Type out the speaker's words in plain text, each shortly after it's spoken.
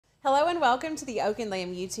Hello and welcome to the Oak and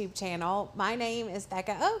Lamb YouTube channel. My name is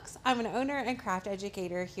Becca Oaks. I'm an owner and craft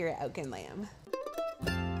educator here at Oak and Lamb.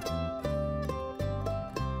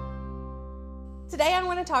 Today I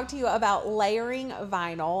want to talk to you about layering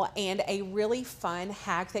vinyl and a really fun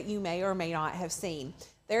hack that you may or may not have seen.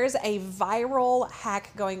 There's a viral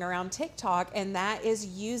hack going around TikTok, and that is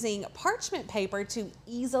using parchment paper to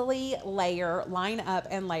easily line up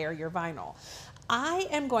and layer your vinyl. I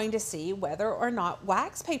am going to see whether or not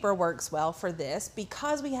wax paper works well for this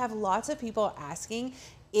because we have lots of people asking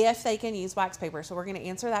if they can use wax paper. So we're going to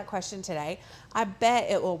answer that question today. I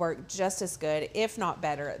bet it will work just as good, if not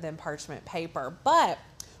better, than parchment paper. But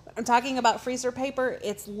I'm talking about freezer paper.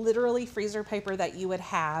 It's literally freezer paper that you would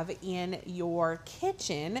have in your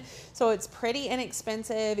kitchen. So it's pretty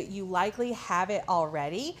inexpensive. You likely have it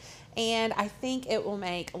already. And I think it will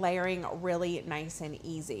make layering really nice and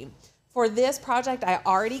easy. For this project, I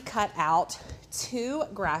already cut out two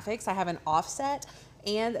graphics. I have an offset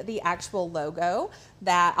and the actual logo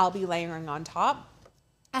that I'll be layering on top.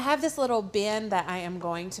 I have this little bin that I am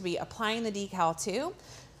going to be applying the decal to.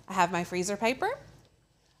 I have my freezer paper.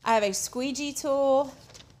 I have a squeegee tool,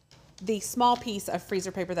 the small piece of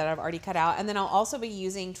freezer paper that I've already cut out, and then I'll also be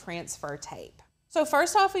using transfer tape. So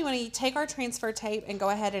first off, we want to take our transfer tape and go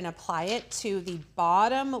ahead and apply it to the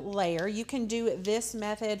bottom layer. You can do this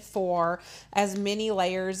method for as many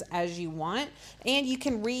layers as you want, and you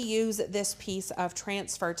can reuse this piece of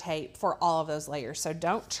transfer tape for all of those layers. So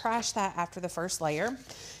don't trash that after the first layer.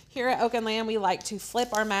 Here at Oak and Lamb, we like to flip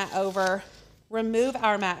our mat over, remove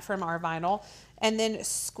our mat from our vinyl, and then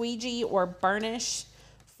squeegee or burnish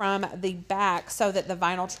from the back so that the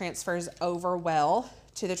vinyl transfers over well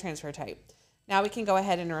to the transfer tape. Now we can go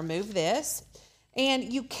ahead and remove this, and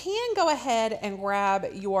you can go ahead and grab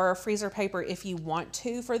your freezer paper if you want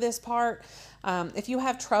to for this part. If you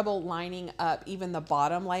have trouble lining up even the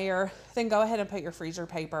bottom layer, then go ahead and put your freezer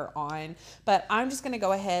paper on. But I'm just going to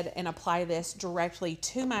go ahead and apply this directly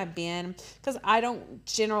to my bin because I don't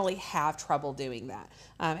generally have trouble doing that.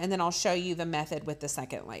 And then I'll show you the method with the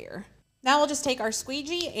second layer. Now we'll just take our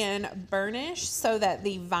squeegee and burnish so that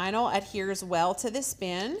the vinyl adheres well to this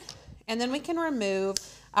bin. And then we can remove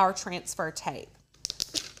our transfer tape.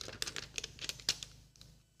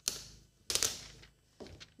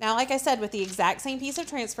 Now, like I said, with the exact same piece of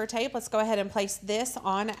transfer tape, let's go ahead and place this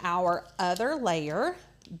on our other layer,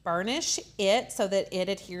 burnish it so that it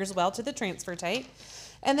adheres well to the transfer tape.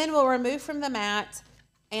 And then we'll remove from the mat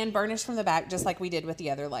and burnish from the back just like we did with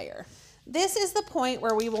the other layer. This is the point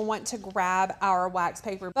where we will want to grab our wax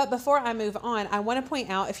paper. But before I move on, I want to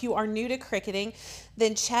point out, if you are new to Cricutting,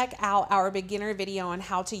 then check out our beginner video on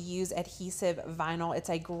how to use adhesive vinyl. It's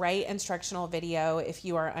a great instructional video. If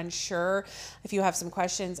you are unsure, if you have some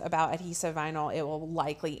questions about adhesive vinyl, it will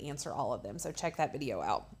likely answer all of them. So check that video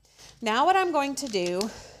out. Now what I'm going to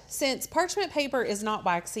do, since parchment paper is not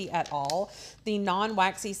waxy at all, the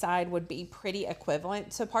non-waxy side would be pretty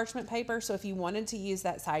equivalent to parchment paper. So if you wanted to use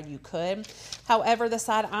that side, you could. However, the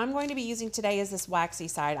side I'm going to be using today is this waxy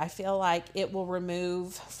side. I feel like it will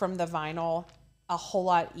remove from the vinyl a whole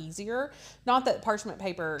lot easier. Not that parchment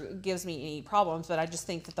paper gives me any problems, but I just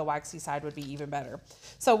think that the waxy side would be even better.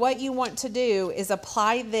 So what you want to do is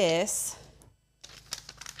apply this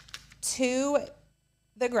to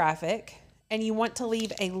the graphic, and you want to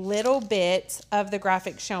leave a little bit of the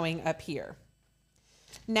graphic showing up here.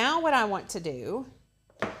 Now what I want to do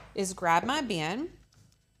is grab my bin,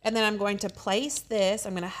 and then I'm going to place this,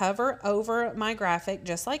 I'm going to hover over my graphic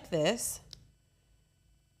just like this.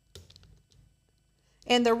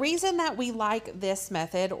 And the reason that we like this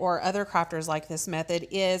method, or other crafters like this method,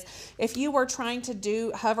 is if you were trying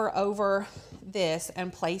to hover over this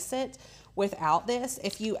and place it without this,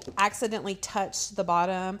 if you accidentally touch the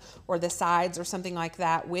bottom or the sides or something like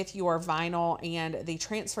that with your vinyl and the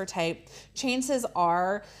transfer tape, chances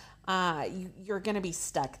are you're going to be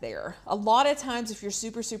stuck there. A lot of times, if you're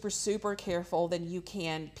super careful, then you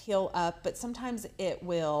can peel up, but sometimes it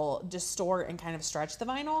will distort and kind of stretch the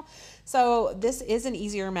vinyl. So this is an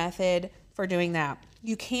easier method for doing that.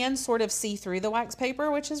 You can sort of see through the wax paper,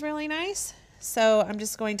 which is really nice. So I'm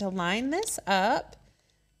just going to line this up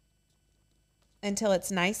until it's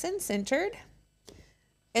nice and centered.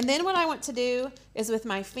 And then what I want to do is, with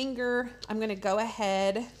my finger, I'm going to go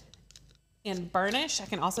ahead and burnish. I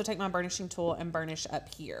can also take my burnishing tool and burnish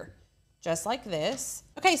up here. just like this.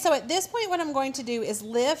 Okay, so at this point, what I'm going to do is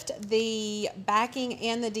lift the backing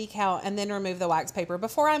and the decal and then remove the wax paper.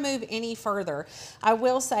 Before I move any further, I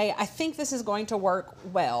will say, I think this is going to work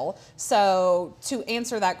well. So to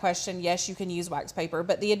answer that question, yes, you can use wax paper,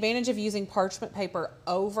 but the advantage of using parchment paper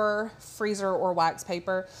over freezer or wax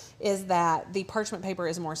paper is that the parchment paper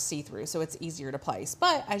is more see-through, so it's easier to place.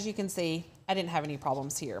 But as you can see, I didn't have any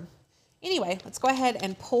problems here. Anyway, let's go ahead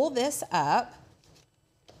and pull this up.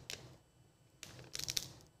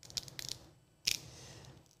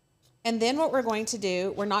 And then what we're going to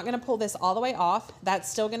do, we're not going to pull this all the way off. That's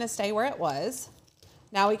still going to stay where it was.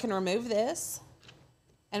 Now we can remove this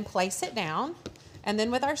and place it down. And then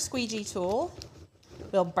with our squeegee tool,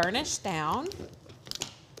 we'll burnish down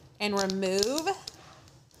and remove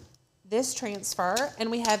this transfer,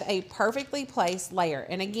 and we have a perfectly placed layer.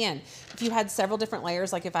 And again, if you had several different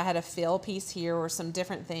layers, like if I had a fill piece here or some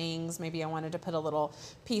different things, maybe I wanted to put a little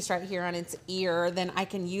piece right here on its ear, then I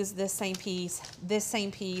can use this same piece,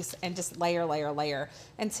 and just layer, layer, layer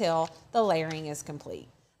until the layering is complete.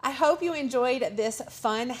 I hope you enjoyed this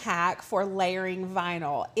fun hack for layering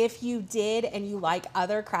vinyl. If you did and you like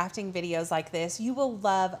other crafting videos like this, you will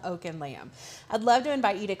love Oak and Lamb. I'd love to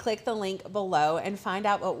invite you to click the link below and find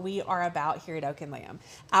out what we are about here at Oak and Lamb.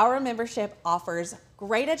 Our membership offers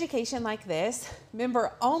great education like this,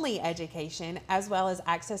 member-only education, as well as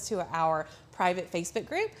access to our private Facebook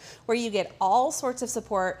group where you get all sorts of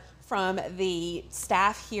support from the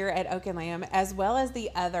staff here at Oak and Lamb, as well as the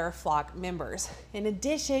other flock members. In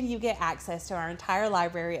addition, you get access to our entire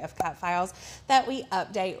library of cut files that we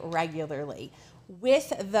update regularly.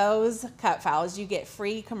 With those cut files, you get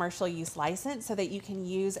free commercial use license so that you can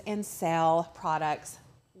use and sell products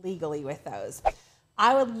legally with those.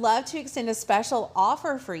 I would love to extend a special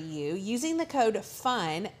offer for you. Using the code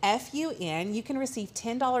FUN, F-U-N, you can receive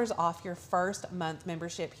 $10 off your first month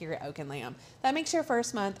membership here at Oak and Lamb. That makes your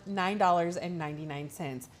first month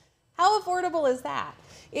 $9.99. How affordable is that?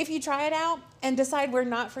 If you try it out and decide we're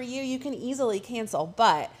not for you, you can easily cancel,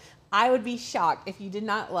 but I would be shocked if you did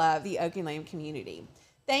not love the Oak and Lamb community.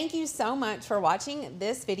 Thank you so much for watching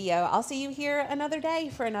this video. I'll see you here another day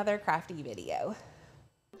for another crafty video.